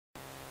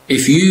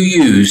If you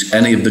use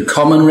any of the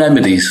common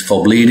remedies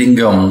for bleeding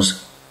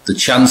gums, the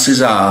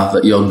chances are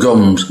that your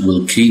gums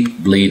will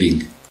keep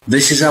bleeding.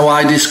 This is how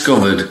I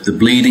discovered the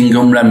bleeding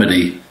gum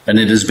remedy, and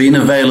it has been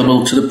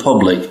available to the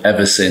public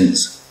ever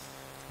since.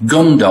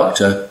 Gum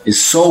Doctor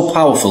is so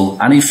powerful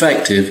and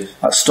effective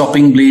at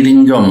stopping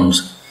bleeding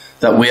gums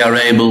that we are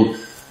able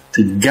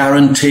to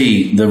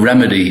guarantee the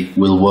remedy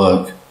will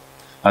work.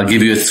 I'll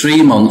give you a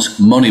 3 months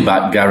money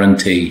back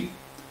guarantee.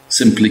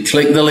 Simply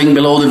click the link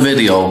below the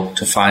video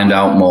to find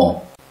out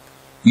more.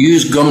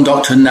 Use Gum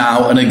Doctor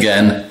now and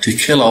again to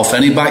kill off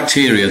any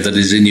bacteria that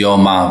is in your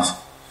mouth.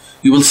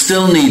 You will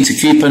still need to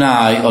keep an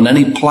eye on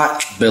any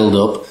plaque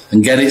build-up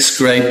and get it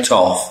scraped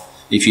off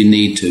if you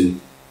need to.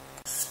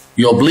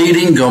 Your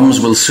bleeding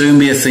gums will soon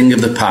be a thing of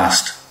the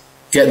past.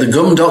 Get the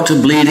Gum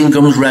Doctor Bleeding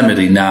Gums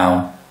Remedy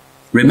now.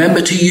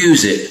 Remember to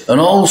use it, and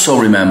also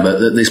remember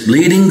that this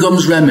bleeding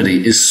gums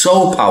remedy is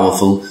so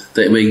powerful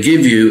that it will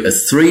give you a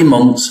 3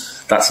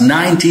 months, that's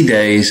 90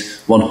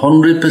 days,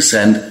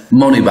 100%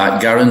 money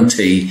back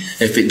guarantee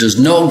if it does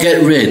not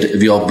get rid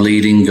of your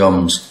bleeding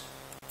gums.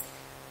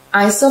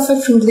 I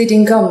suffered from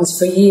bleeding gums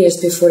for years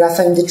before I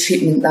found a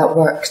treatment that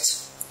worked.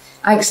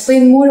 I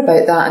explain more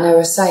about that on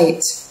our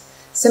site.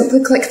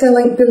 Simply click the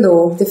link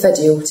below the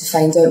video to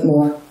find out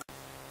more.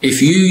 If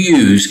you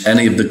use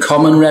any of the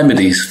common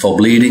remedies for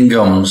bleeding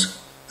gums,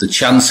 the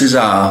chances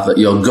are that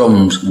your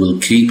gums will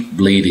keep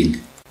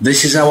bleeding.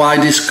 This is how I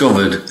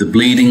discovered the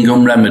bleeding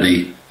gum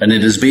remedy, and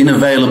it has been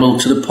available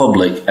to the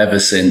public ever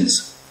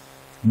since.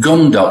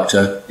 Gum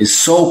Doctor is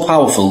so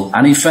powerful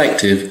and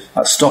effective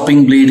at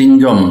stopping bleeding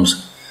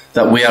gums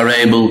that we are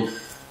able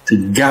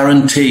to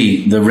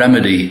guarantee the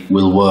remedy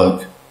will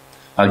work.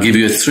 I'll give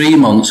you a 3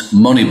 months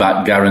money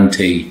back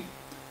guarantee.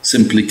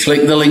 Simply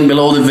click the link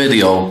below the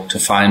video to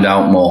find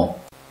out more.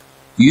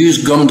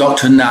 Use Gum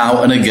Doctor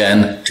now and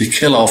again to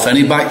kill off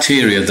any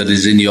bacteria that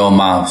is in your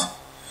mouth.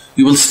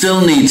 You will still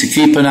need to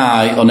keep an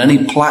eye on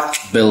any plaque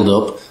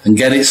build-up and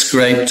get it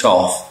scraped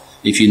off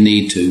if you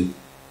need to.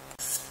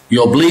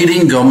 Your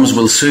bleeding gums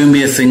will soon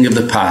be a thing of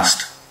the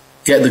past.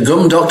 Get the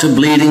Gum Doctor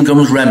Bleeding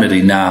Gums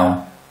Remedy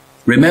now.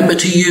 Remember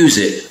to use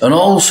it, and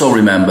also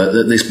remember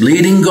that this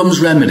bleeding gums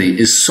remedy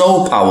is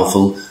so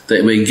powerful that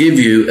it will give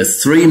you a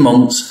 3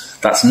 months,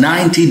 that's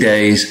 90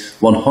 days,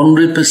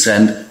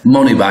 100%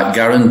 money back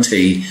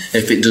guarantee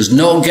if it does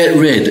not get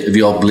rid of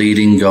your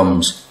bleeding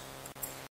gums.